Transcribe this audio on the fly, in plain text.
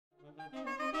Hello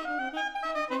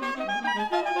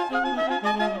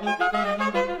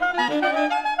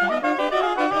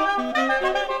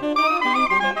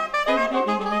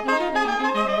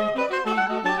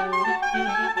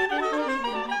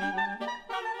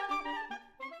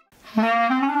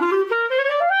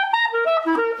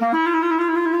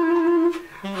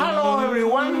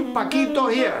everyone, Paquito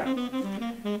here,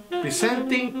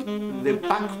 presenting the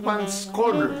Paq-Man's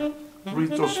Korner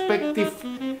Retrospective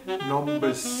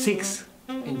number 6.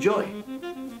 Enjoy!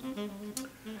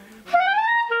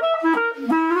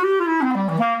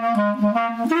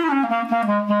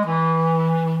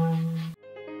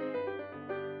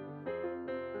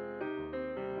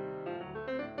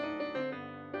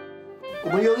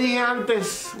 Como yo dije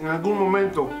antes, en algún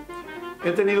momento,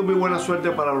 he tenido muy buena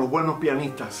suerte para los buenos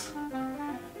pianistas.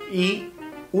 Y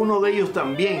uno de ellos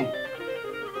también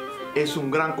es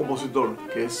un gran compositor,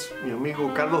 que es mi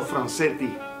amigo Carlos Francetti.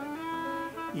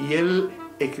 Y él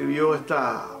escribió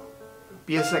esta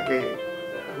pieza que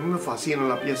a mí me fascina,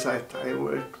 la pieza esta.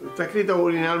 Está escrita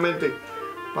originalmente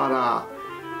para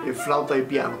flauta y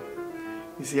piano.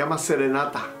 Y se llama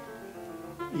Serenata.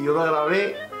 Y yo la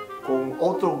grabé con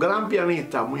otro gran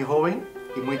pianista, muy joven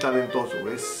y muy talentoso.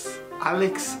 Es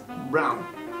Alex Brown.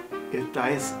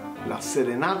 Esta es la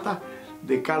Serenata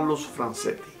de Carlos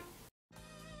Francetti.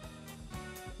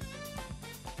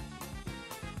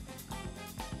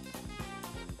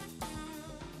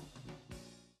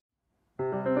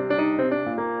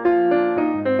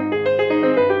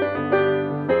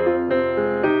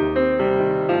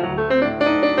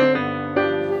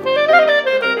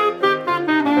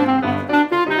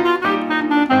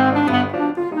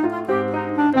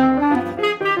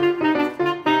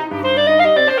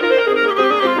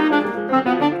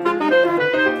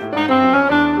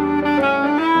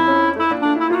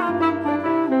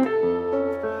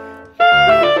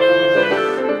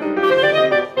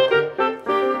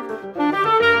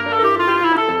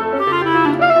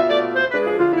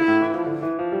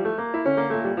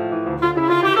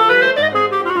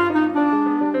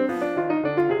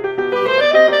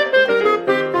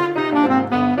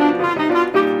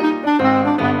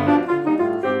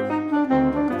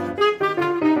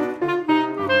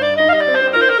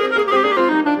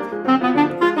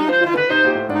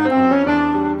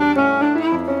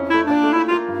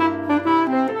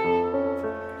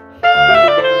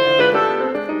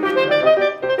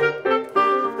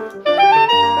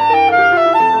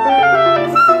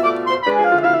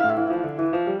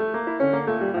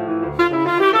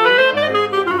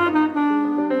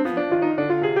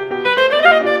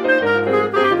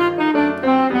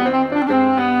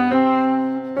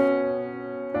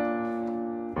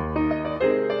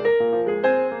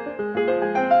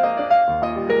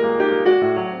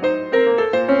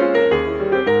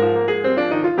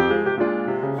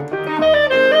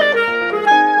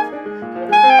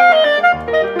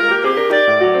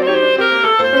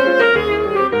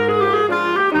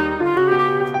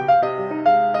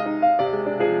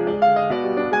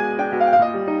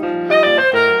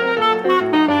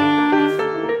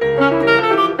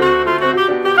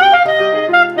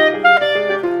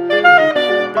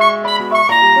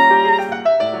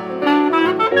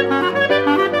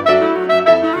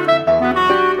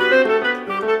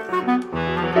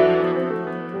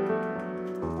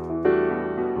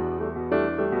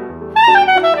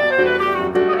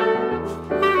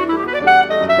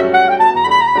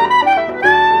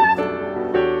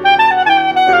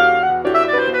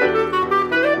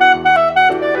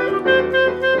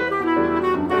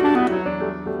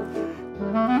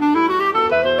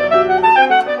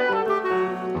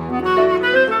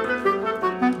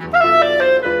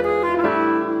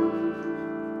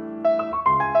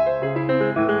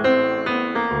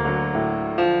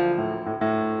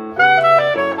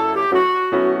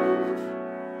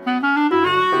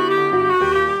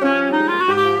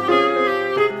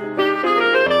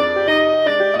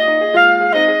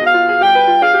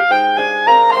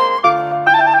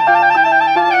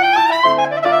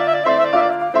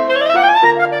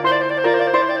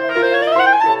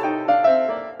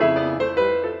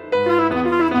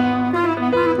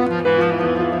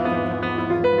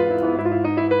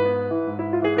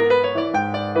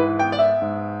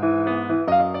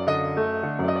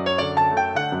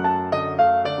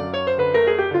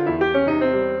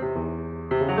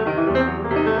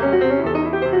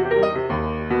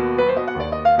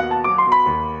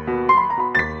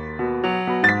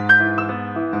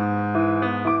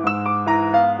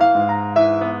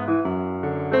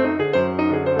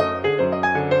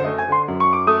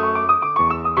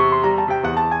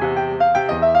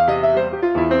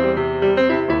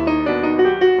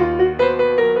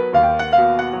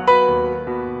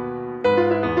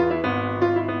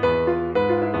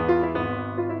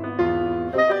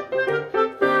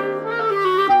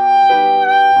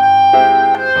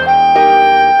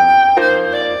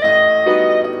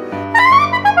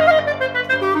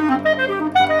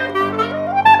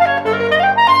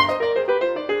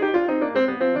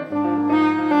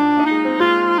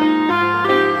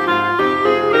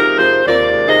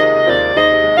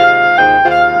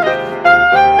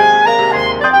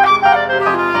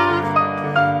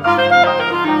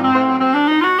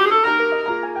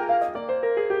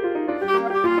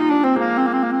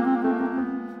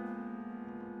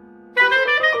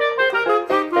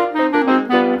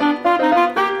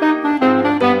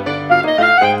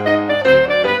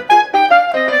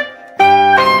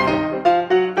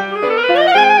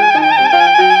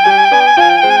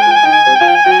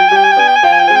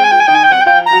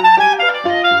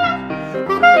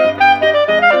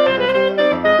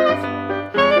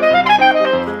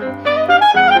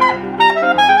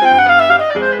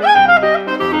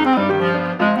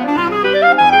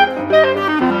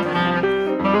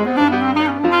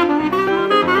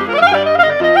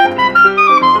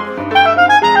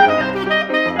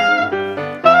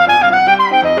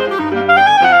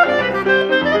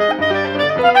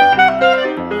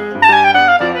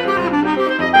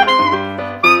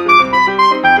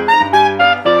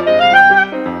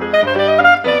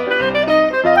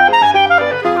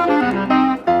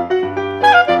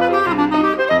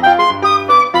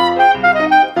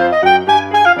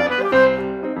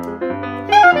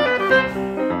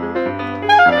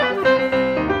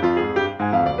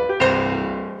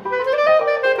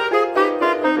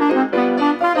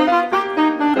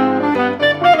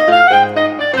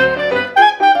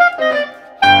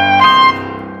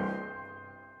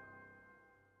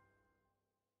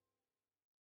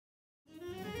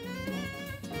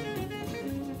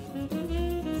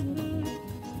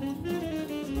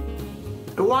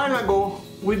 A while ago,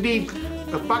 we did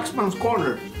a Paq-Man's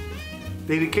Korner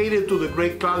dedicated to the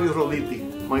great Claudio Roditi,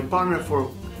 my partner for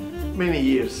many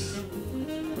years.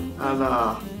 And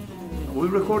we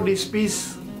record this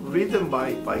piece written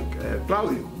by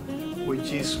Claudio,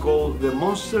 which is called The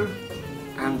Monster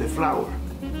and the Flower.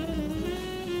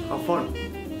 Have fun.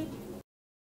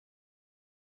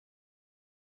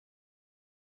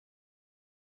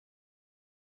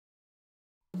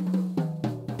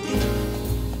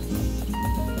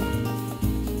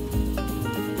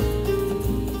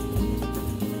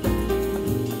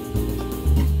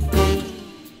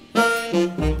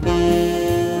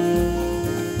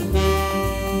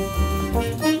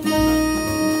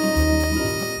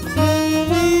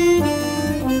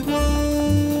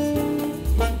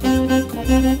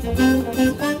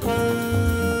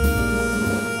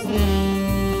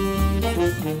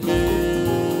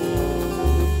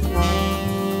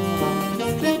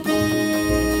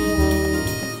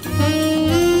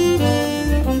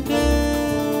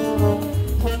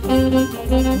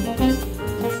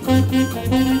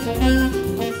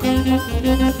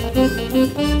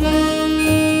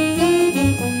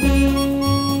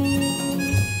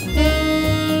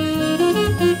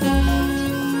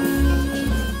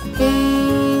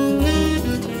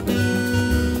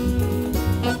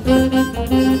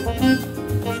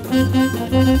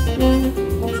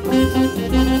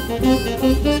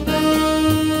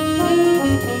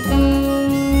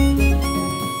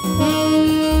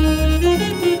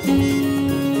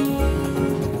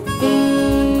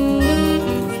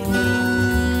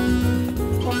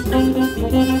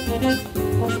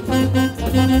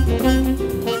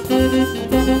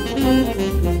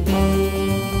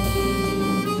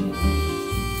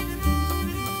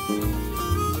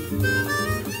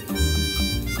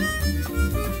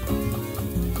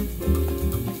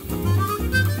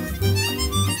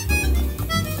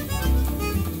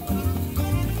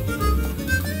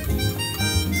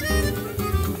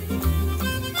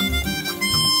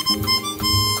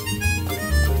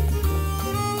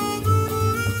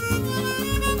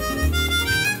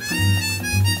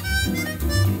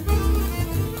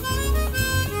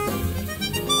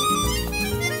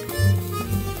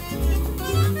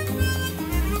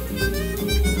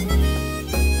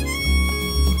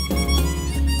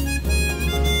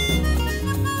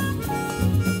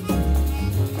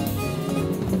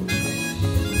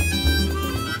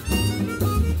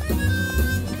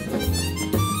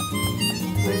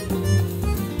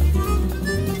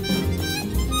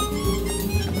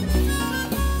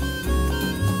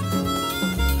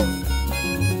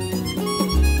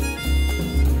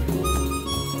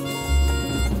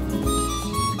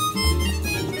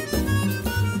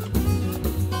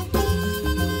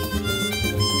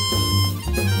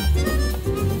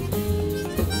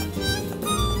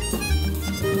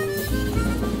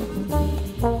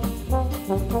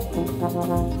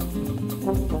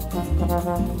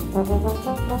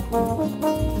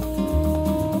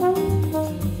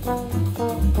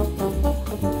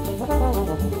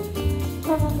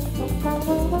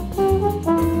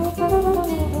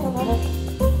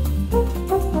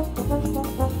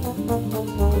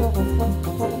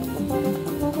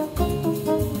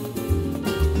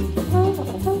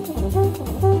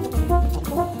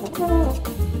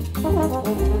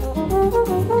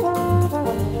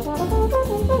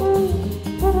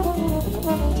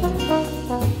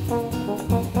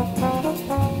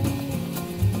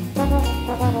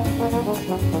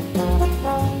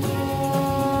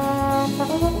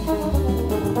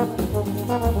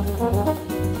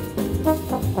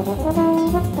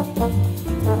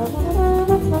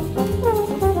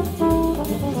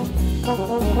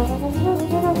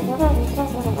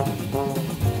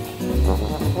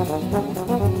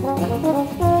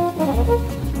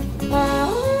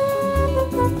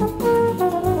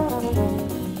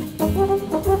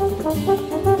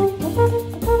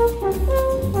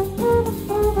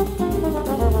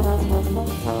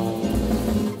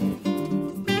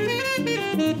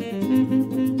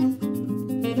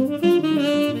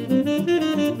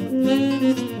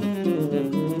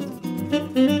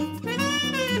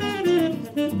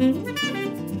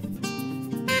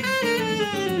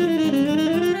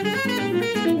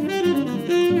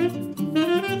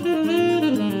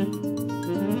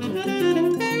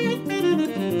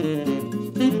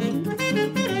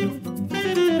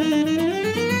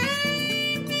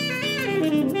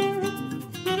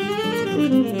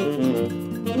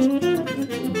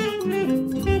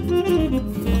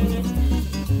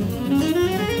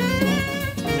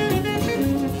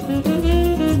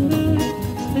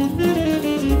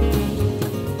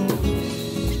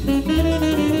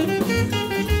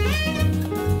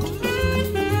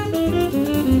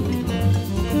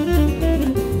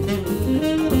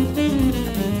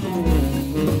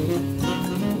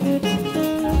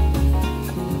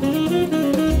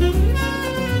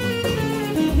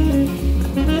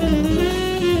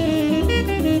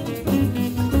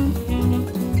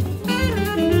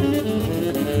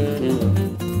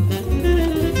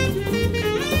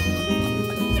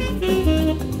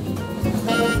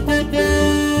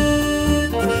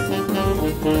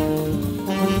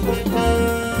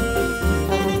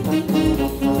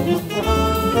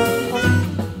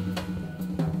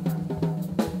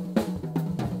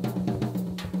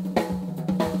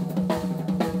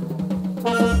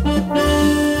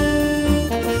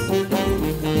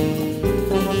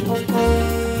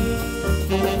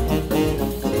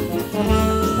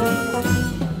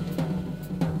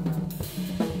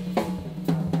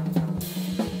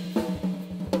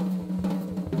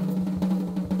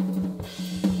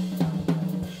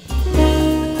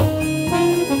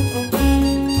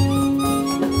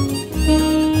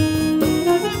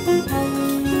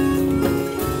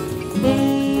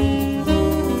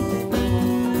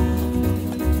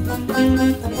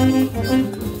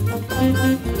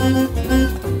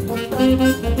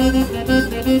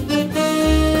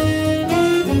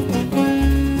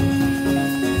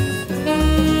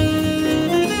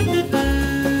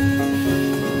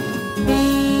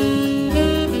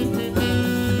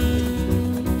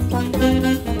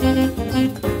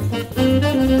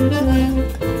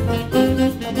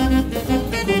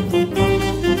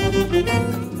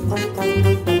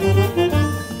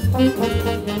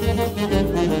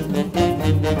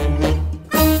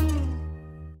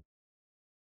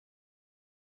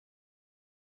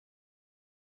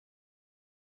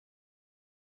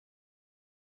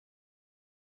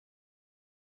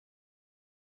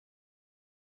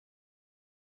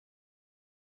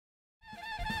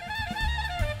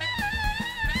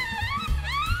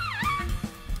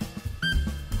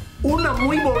 una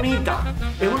muy bonita,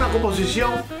 es una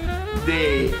composición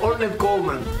de Ornette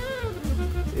Coleman,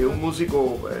 un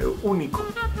músico único,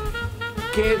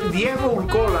 que Diego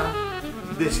Urcola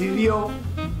decidió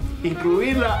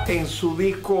incluirla en su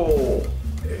disco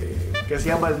que se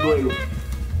llama El Duelo,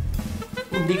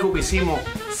 un disco que hicimos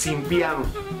sin piano,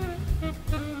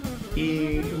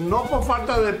 y no por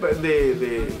falta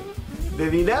de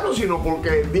dinero, sino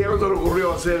porque Diego se le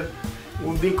ocurrió hacer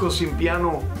un disco sin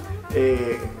piano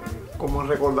como en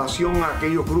recordación a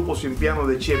aquellos grupos sin piano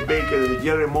de Chet Baker, de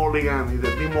Jerry Mulligan y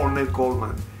de mismo Ornette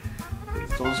Coleman.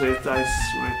 Entonces esta es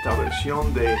esta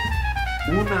versión de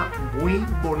Una Muy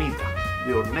Bonita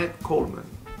de Ornette Coleman.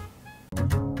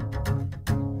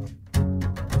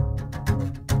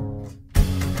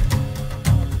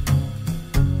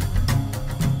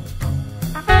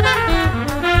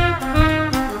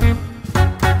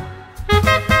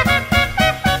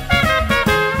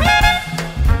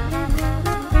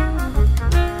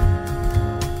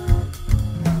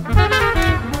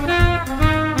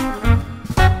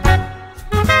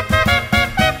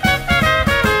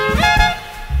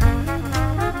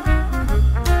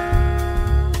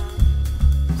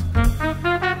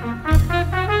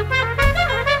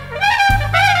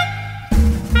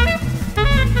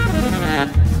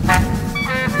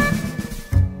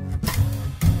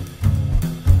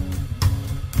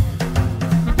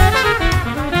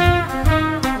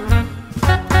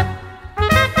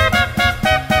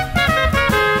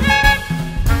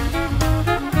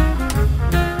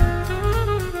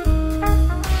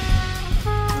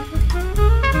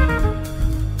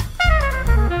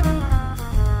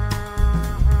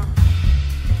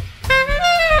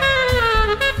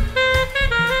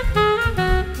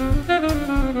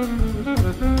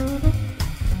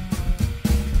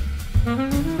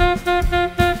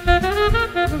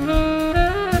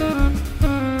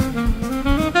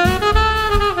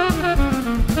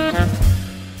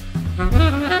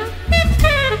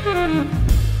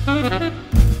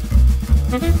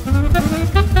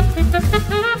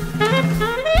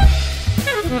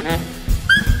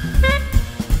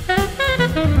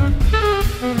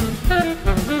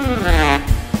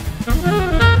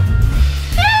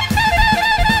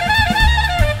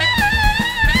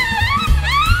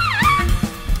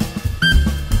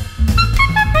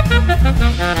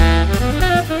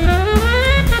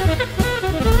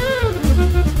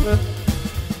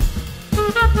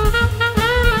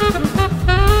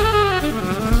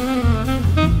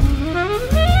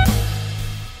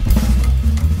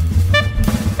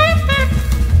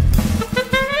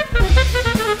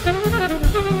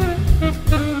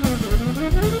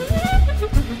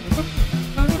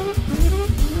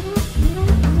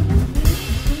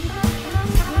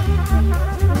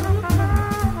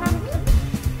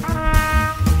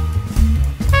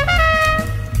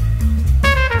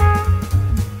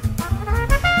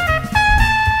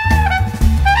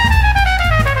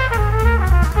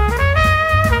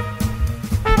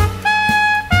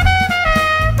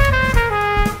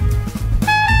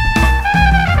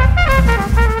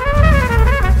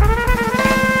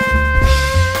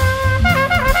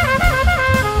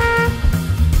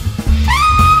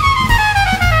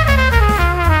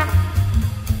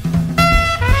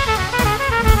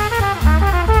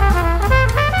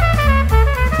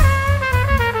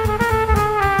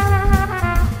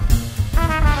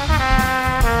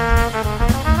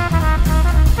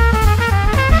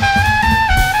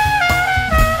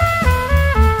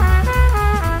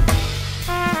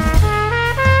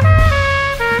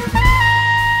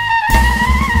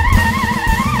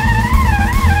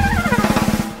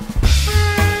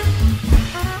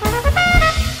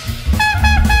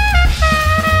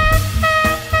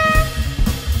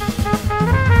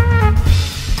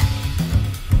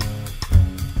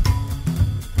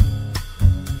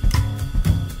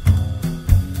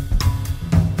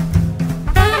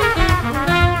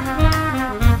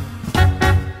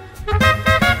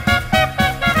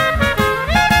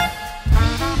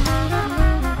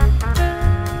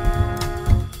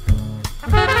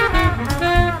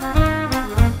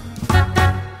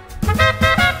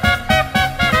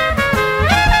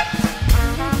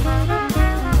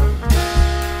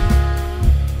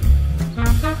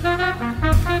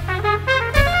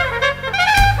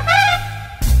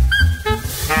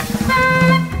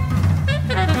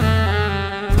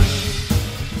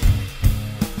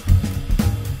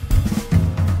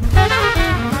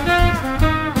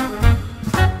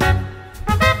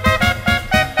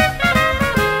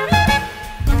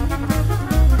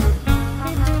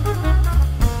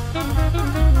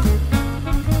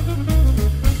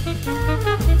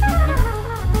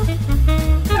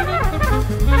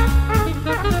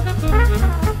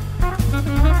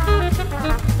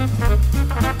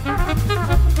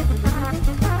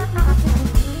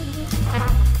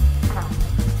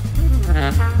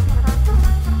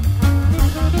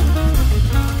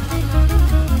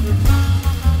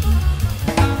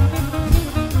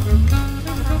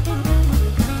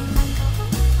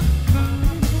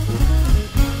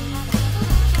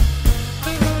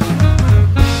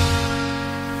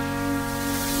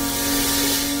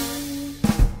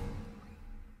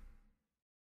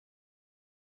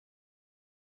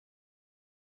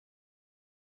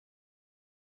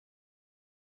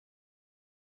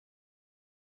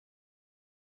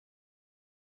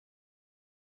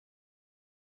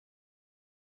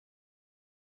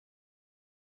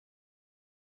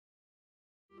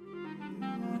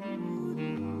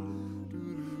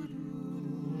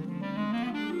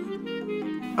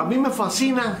 A mí me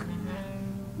fascinan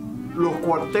los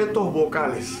cuartetos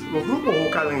vocales, los grupos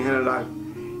vocales en general.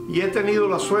 Y he tenido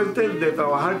la suerte de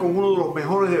trabajar con uno de los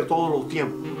mejores de todos los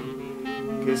tiempos,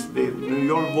 que es de New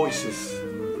York Voices.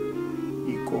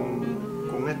 Y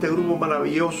con este grupo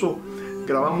maravilloso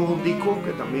grabamos un disco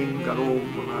que también ganó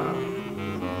una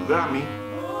Grammy,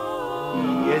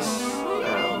 y es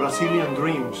Brazilian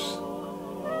Dreams.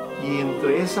 Y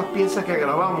entre esas piezas que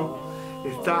grabamos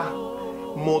está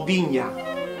Modiña,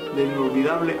 del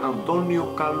inolvidable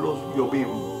Antonio Carlos Jobim.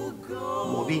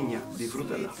 Modiña,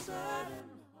 disfrútenla.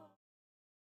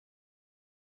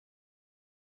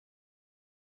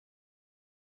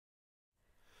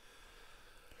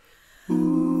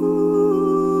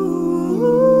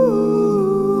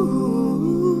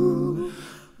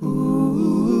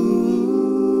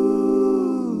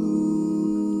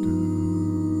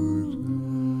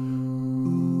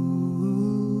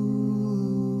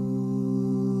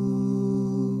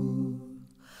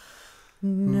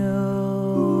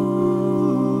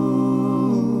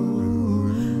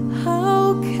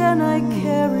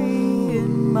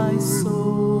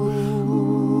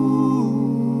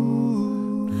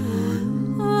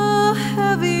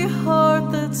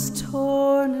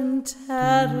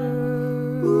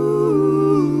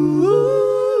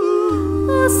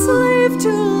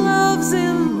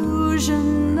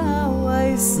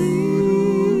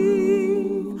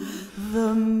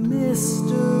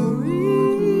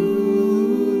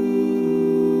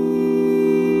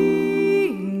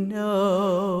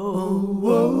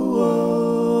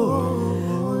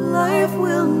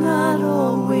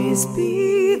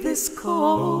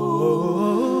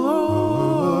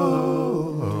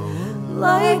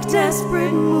 Like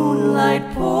desperate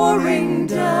moonlight pouring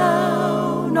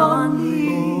down on me,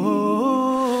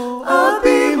 a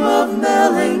beam of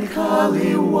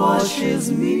melancholy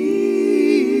washes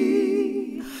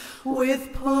me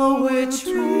with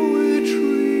poetry.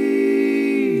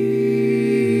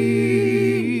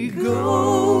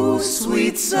 Go,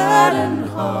 sweet saddened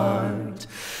heart,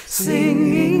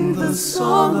 singing the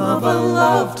song of a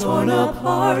love torn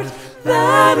apart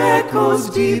that echoes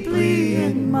deeply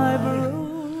in my broken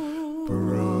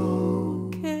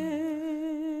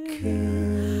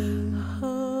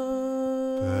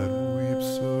heart. That weeps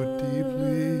so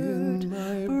deeply in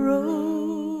my broken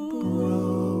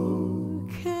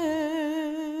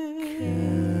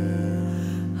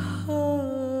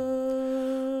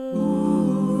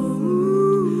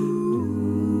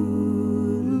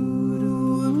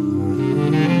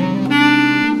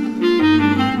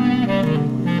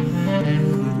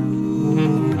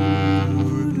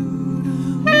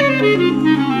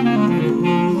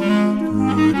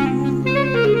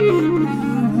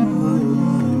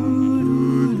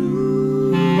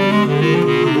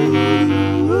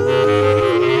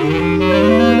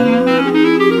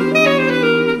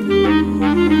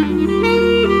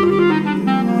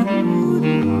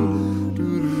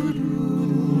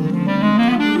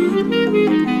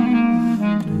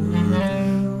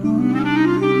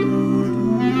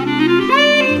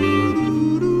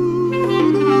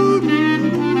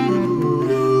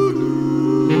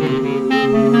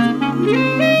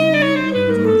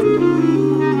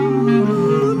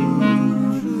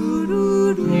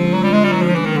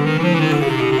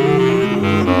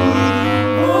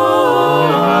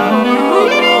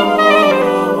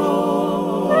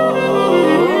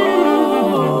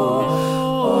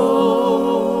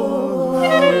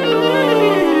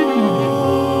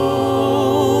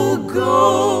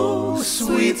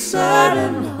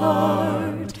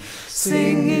heart.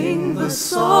 Singing the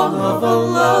song of a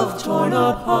love torn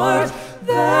apart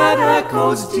that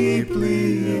echoes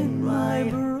deeply in my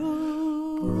broken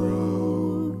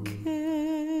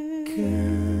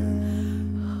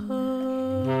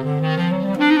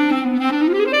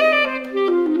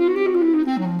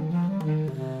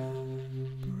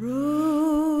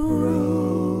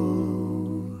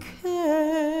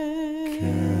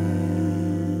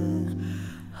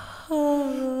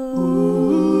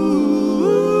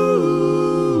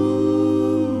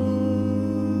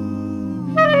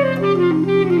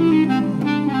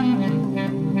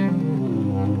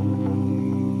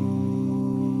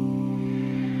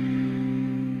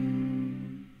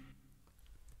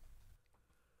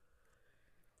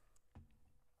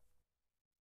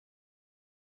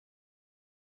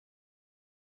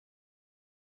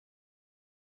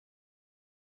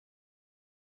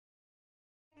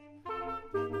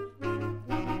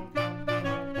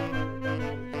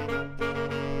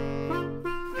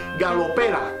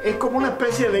Galopera es como una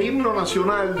especie de himno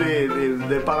nacional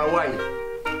de Paraguay.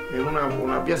 Es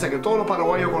una pieza que todos los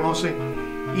paraguayos conocen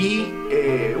y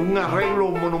un arreglo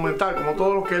monumental, como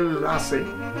todo lo que él hace,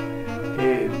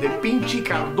 de Pinchi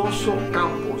Cardoso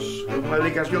Campos, una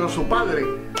dedicación a su padre,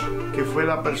 que fue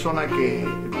el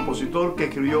compositor que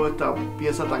escribió esta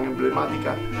pieza tan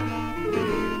emblemática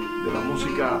de la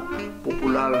música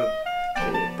popular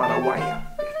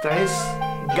paraguaya. Esta es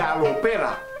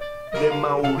Galopera, de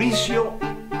Mauricio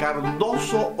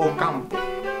Cardoso Ocampo,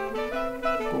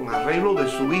 con arreglo de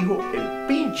su hijo, el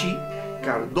Pinchi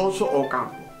Cardoso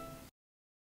Ocampo.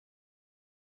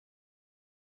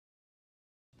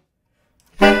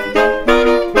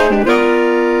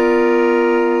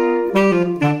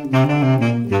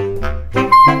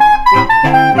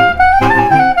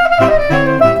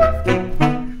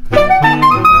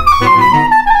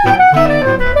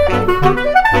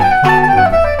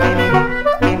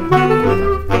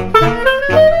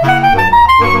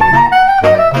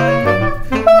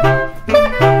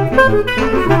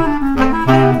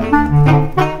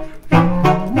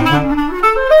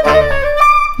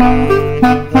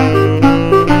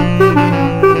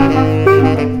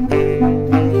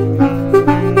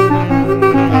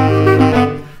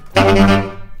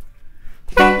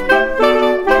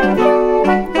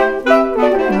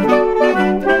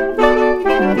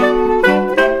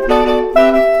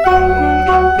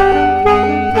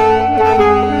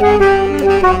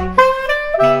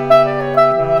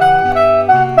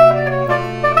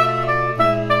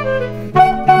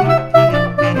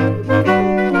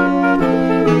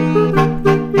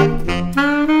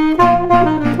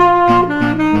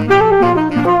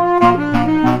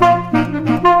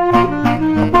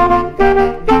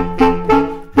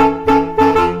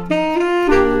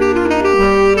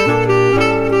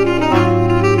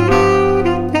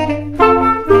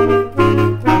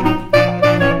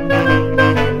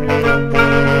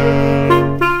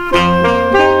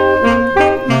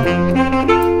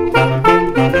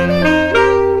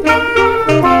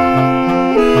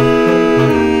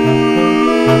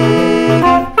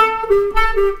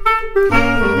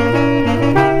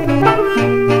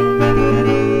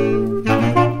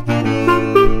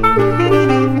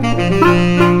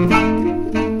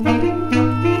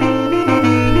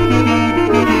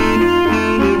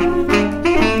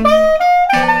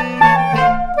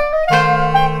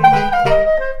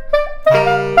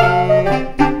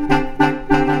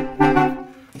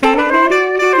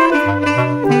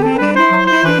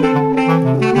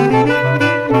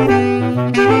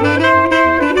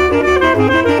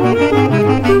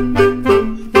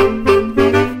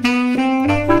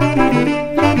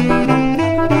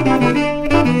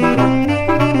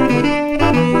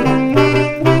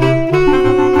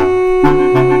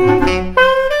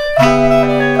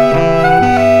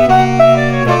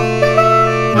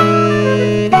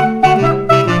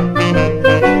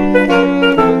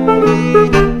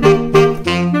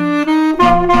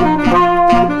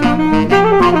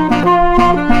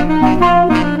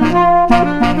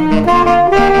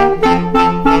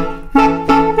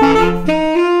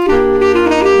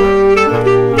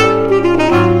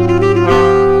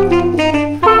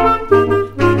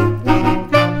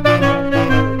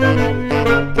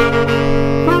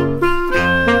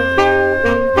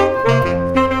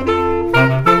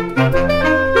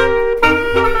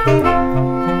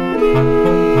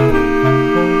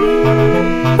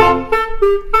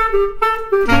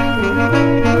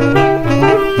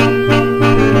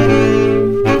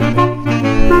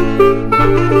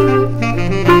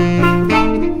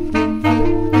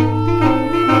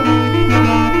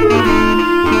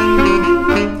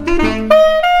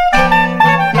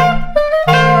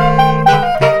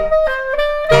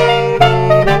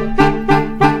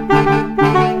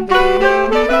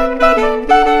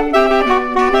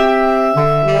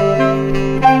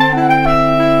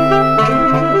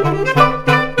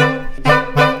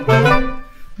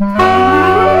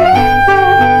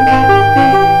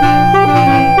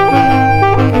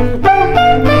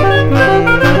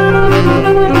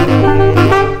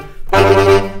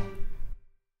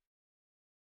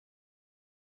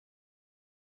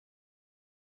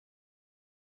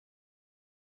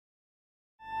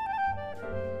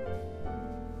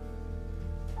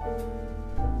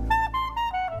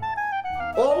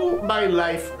 All my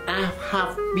life I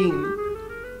have been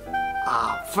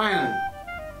a fan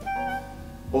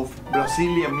of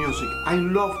Brazilian music. I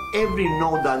love every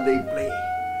note that they play.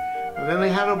 And then I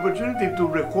had an opportunity to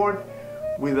record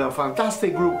with a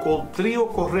fantastic group called Trio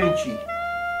Correnchi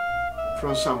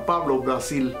from São Paulo,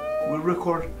 Brazil. We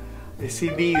record a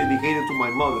CD dedicated to my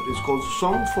mother. It's called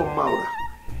Song for Maura.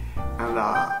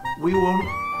 And we won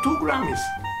 2 Grammys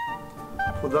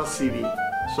for that CD.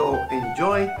 So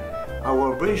enjoy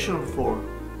our version for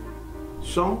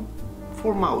Song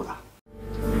for Maura.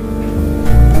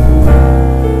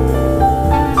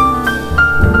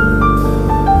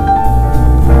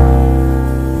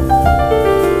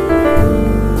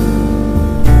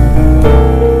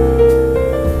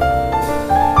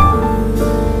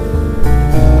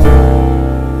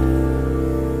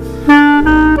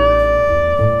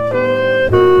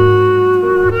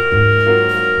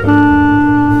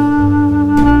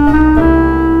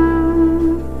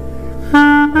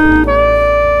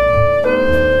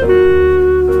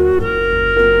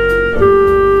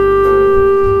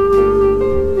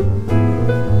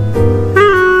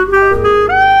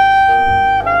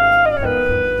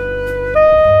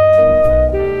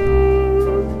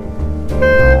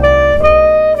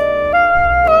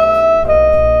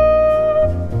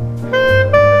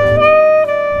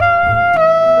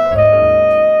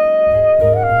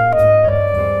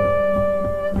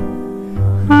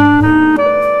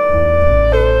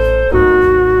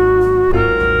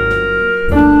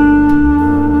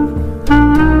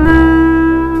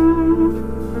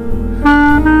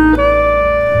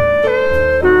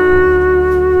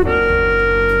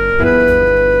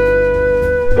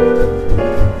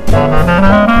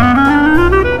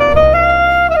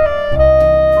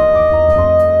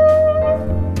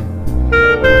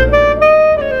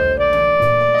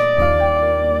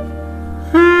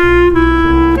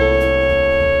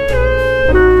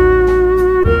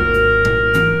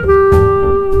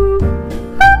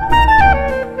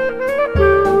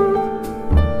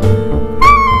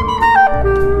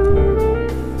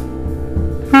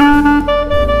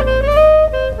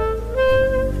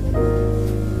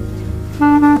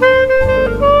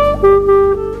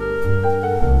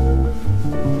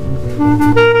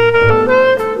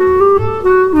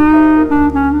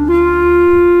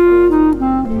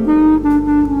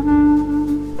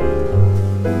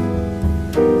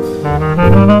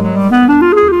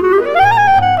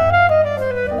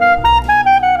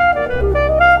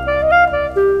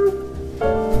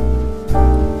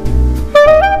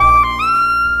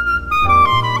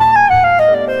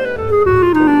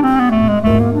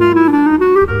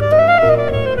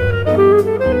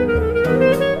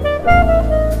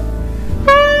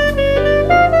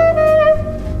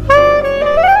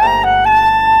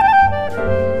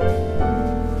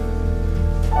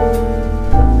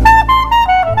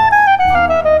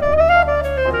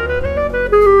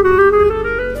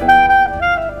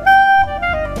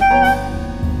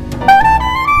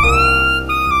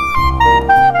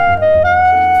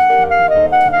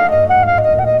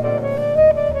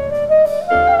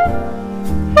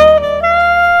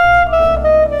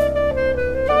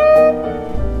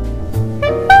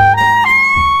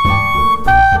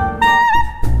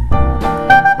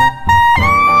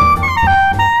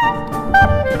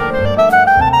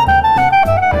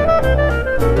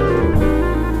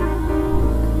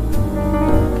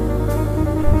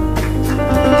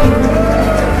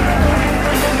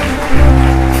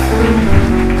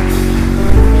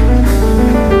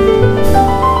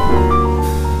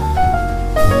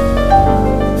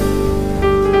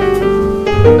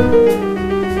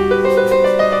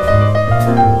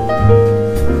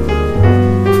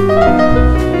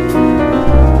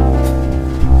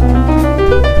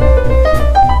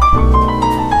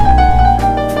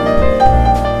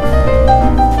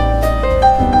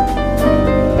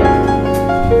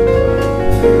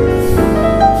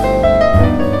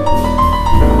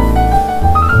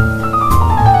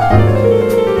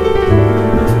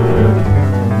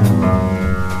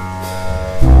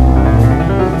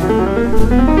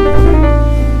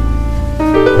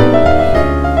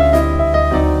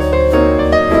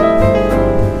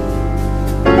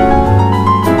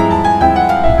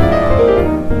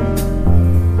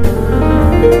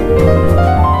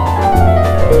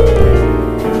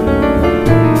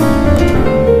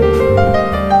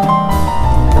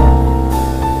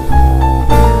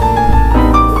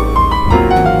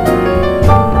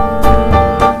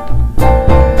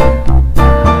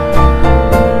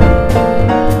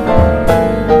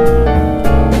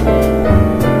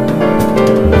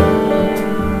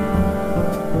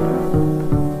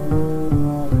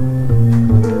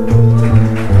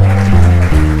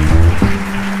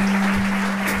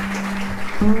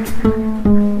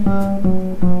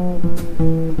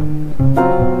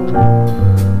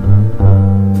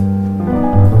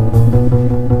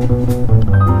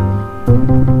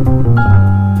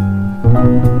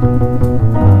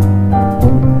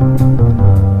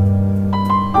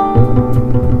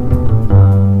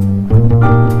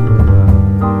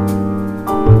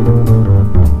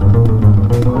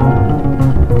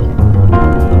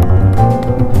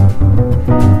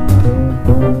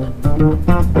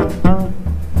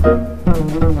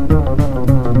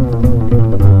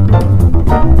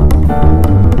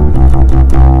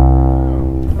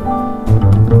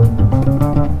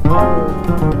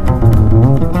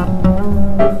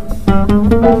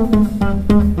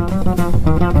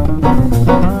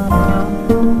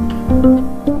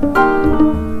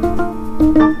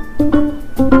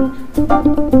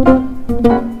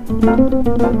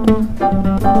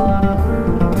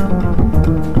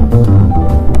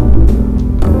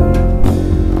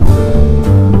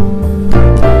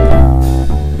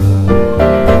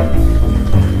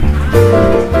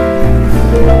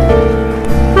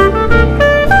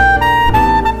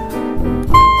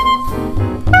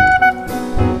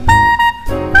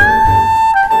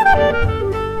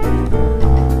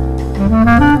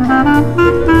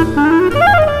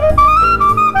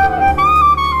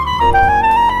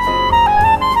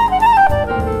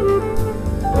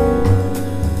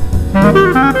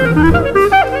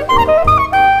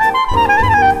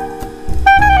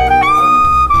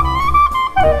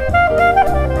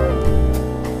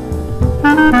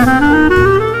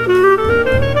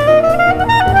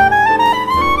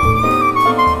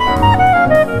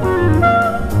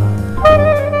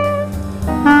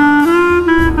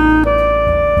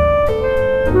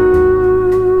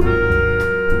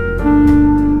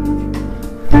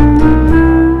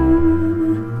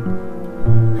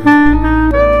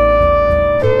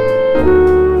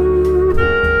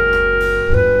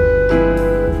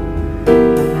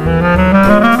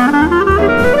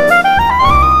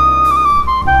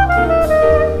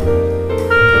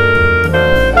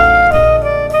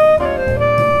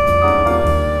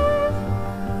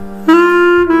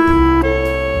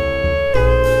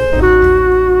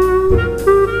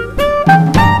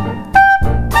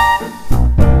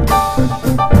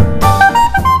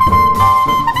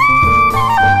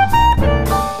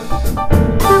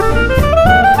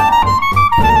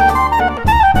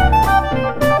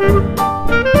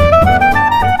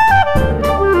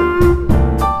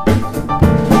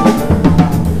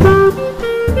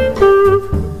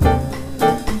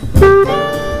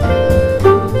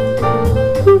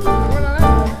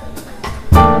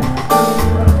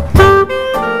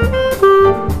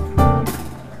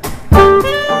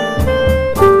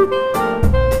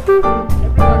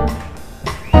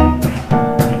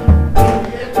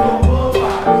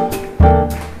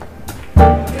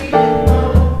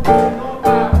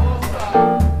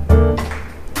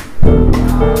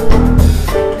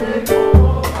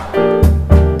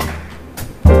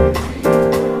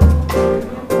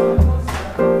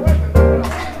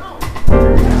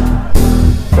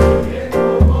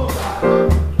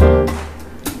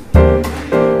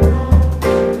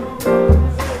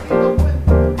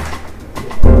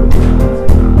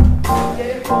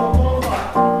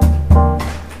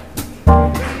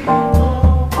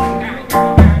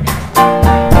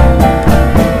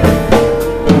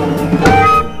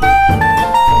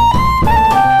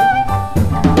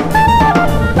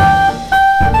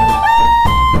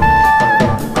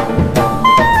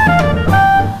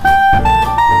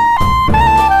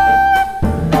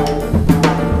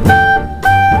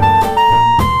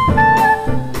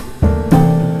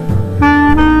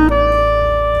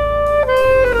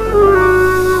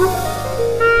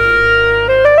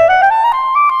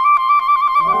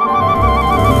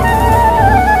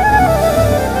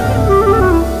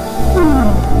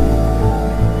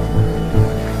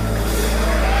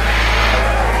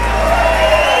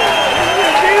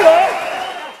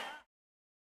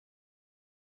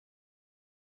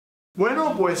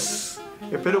 Bueno, pues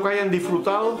espero que hayan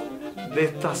disfrutado de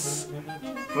estas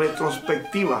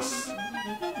retrospectivas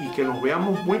y que nos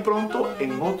veamos muy pronto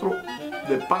en otro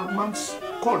de Paq-Man's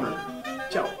Korner.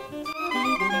 Chao.